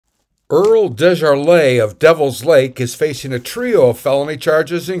Earl Desjardins of Devil's Lake is facing a trio of felony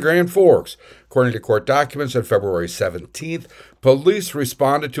charges in Grand Forks. According to court documents on February 17th, police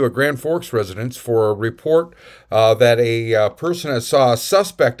responded to a Grand Forks residence for a report that a person had saw a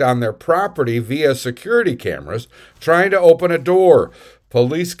suspect on their property via security cameras trying to open a door.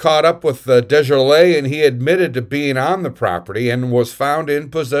 Police caught up with Desjardins, and he admitted to being on the property and was found in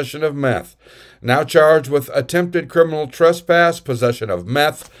possession of meth. Now charged with attempted criminal trespass, possession of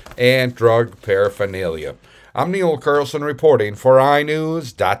meth, and drug paraphernalia. I'm Neil Carlson reporting for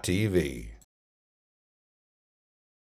iNewZ.TV.